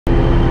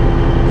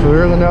So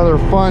here's another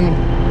fun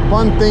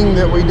thing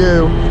that we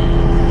do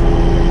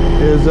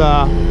is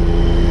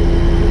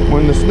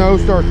when the snow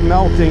starts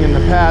melting and the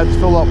pads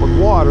fill up with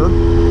water,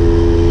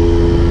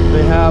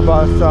 they have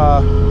us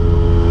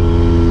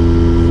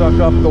suck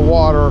up the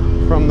water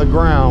from the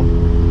ground.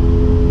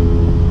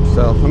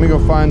 So let me go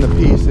find the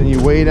piece, and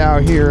you wade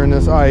out here in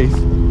this ice,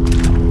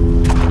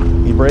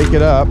 you break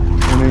it up,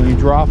 and then you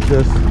drop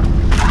this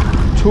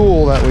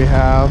tool that we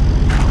have.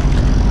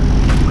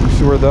 You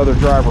see where the other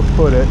driver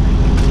put it,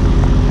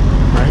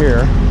 right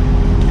here.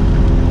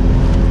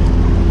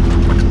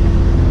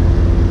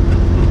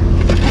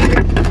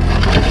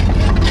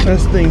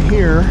 This thing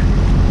here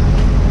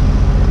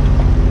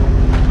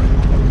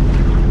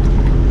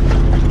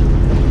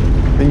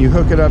then you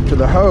hook it up to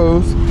the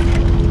hose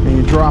and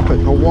you drop it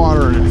in the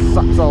water, and it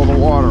sucks all the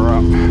water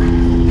up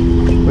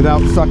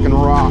without sucking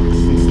rocks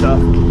and stuff.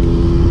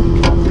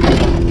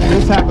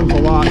 This happens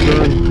a lot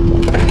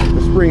during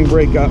the spring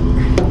breakup.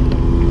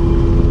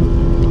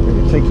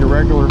 You take your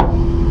regular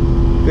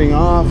thing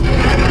off,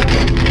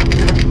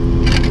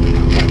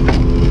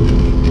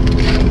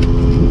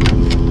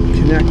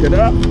 connect it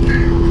up,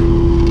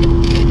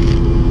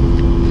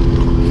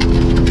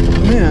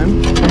 and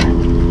then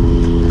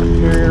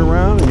carry it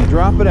around and you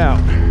drop it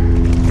out.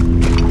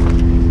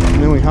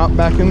 And then we hop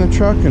back in the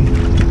truck and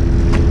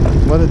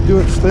let it do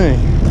its thing.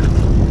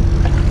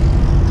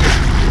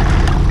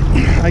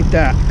 Like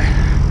that.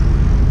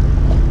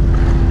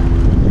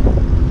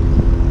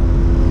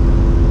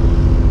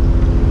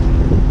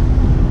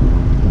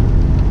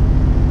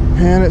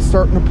 And it's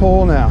starting to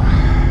pull now.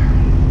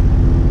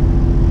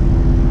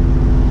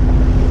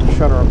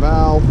 Shut our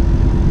valve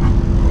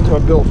so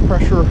it builds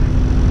pressure.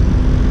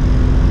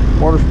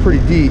 Water's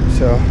pretty deep,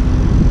 so.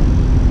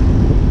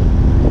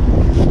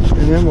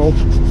 And then we'll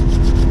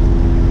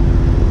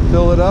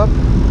fill it up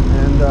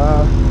and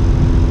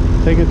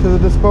take it to the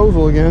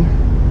disposal again.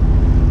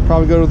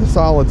 Probably go to the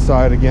solid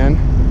side again.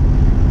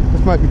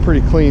 This might be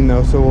pretty clean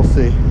though, so we'll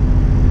see.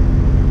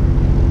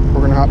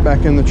 We're gonna hop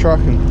back in the truck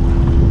and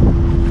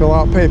fill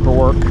out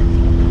paperwork.